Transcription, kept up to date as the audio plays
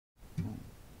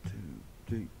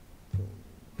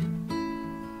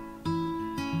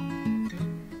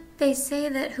They say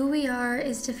that who we are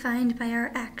is defined by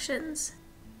our actions.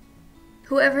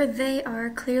 Whoever they are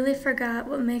clearly forgot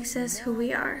what makes us who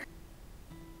we are.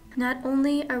 Not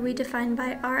only are we defined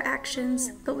by our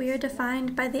actions, but we are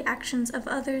defined by the actions of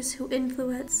others who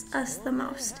influence us the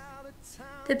most.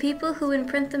 The people who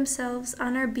imprint themselves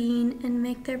on our being and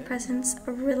make their presence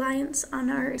a reliance on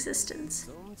our existence.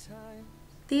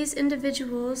 These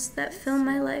individuals that fill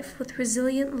my life with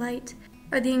resilient light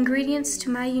are the ingredients to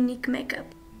my unique makeup,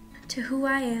 to who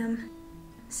I am,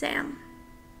 Sam.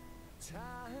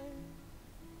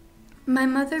 My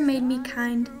mother made me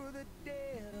kind.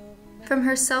 From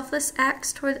her selfless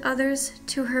acts toward others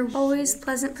to her always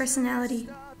pleasant personality.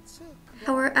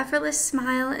 How her effortless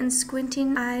smile and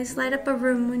squinting eyes light up a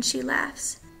room when she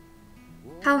laughs.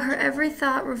 How her every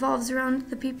thought revolves around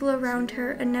the people around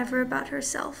her and never about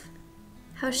herself.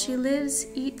 How she lives,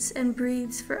 eats, and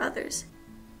breathes for others.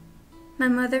 My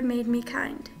mother made me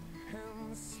kind.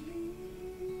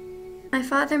 My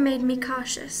father made me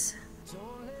cautious.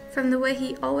 From the way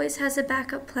he always has a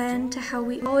backup plan to how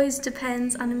he always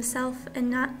depends on himself and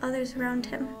not others around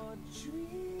him.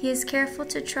 He is careful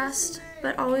to trust,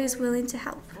 but always willing to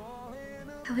help.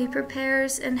 How he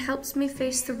prepares and helps me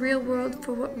face the real world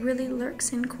for what really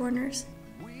lurks in corners.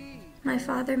 My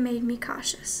father made me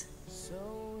cautious.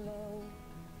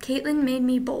 Caitlin made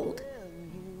me bold.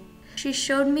 She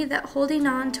showed me that holding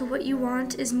on to what you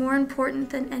want is more important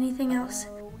than anything else.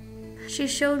 She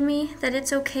showed me that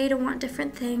it's okay to want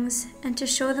different things and to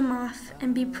show them off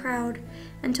and be proud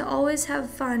and to always have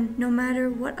fun no matter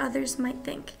what others might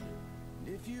think.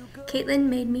 Caitlin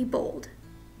made me bold.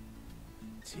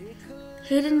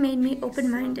 Hayden made me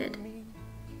open-minded.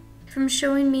 From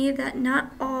showing me that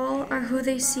not all are who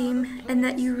they seem and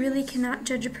that you really cannot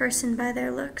judge a person by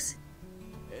their looks.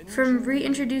 From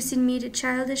reintroducing me to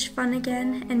childish fun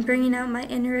again and bringing out my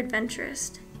inner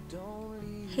adventurist.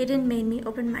 Hayden made me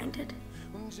open-minded.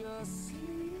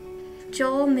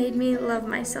 Joel made me love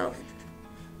myself.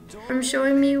 From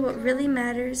showing me what really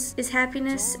matters is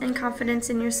happiness and confidence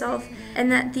in yourself,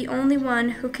 and that the only one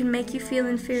who can make you feel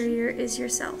inferior is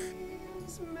yourself.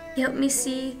 He helped me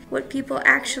see what people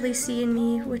actually see in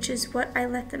me, which is what I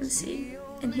let them see.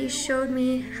 And he showed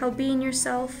me how being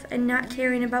yourself and not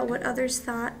caring about what others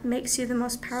thought makes you the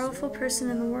most powerful person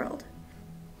in the world.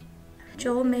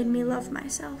 Joel made me love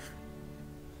myself.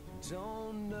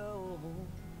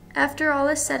 After all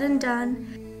is said and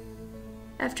done,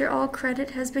 after all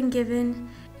credit has been given,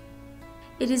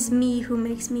 it is me who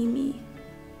makes me me.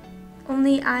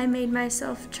 Only I made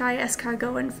myself try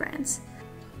escargot in France.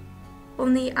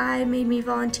 Only I made me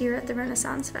volunteer at the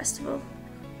Renaissance Festival.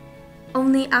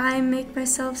 Only I make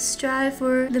myself strive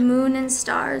for the moon and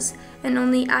stars, and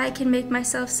only I can make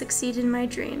myself succeed in my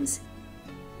dreams.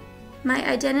 My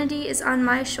identity is on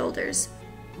my shoulders,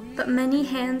 but many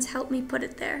hands help me put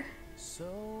it there.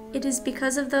 It is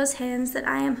because of those hands that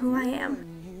I am who I am.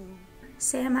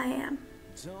 Sam I am.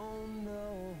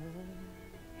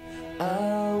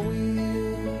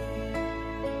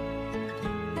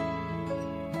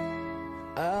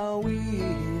 I will